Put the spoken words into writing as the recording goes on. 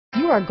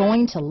are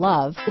going to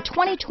love the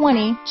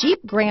 2020 Jeep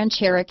Grand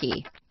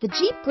Cherokee. The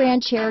Jeep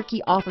Grand Cherokee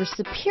offers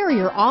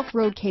superior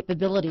off-road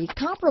capabilities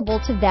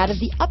comparable to that of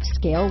the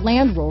upscale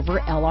Land Rover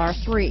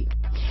LR3.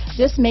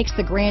 This makes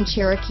the Grand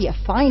Cherokee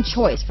a fine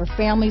choice for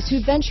families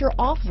who venture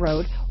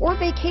off-road or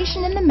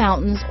vacation in the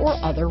mountains or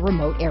other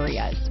remote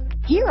areas.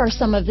 Here are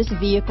some of this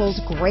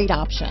vehicle's great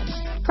options: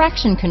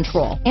 traction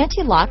control,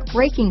 anti-lock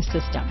braking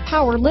system,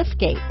 power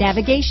liftgate,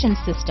 navigation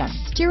system,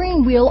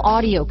 steering wheel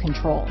audio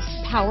controls,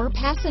 power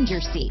passenger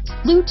seat,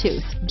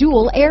 Bluetooth,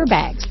 dual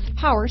airbags,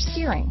 power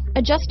steering,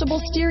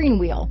 adjustable steering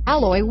wheel,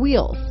 alloy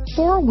wheels,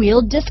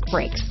 four-wheel disc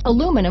brakes,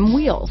 aluminum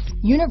wheels,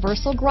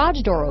 universal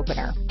garage door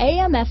opener,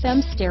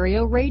 AM/FM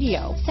stereo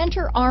radio,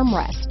 center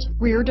armrest,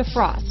 rear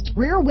defrost,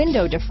 rear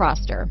window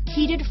defroster,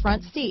 heated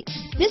front seats.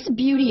 This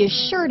beauty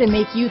is sure to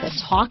make you the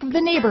talk of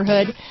the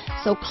neighborhood,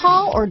 so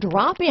call or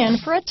drop in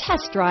for a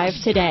test drive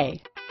today.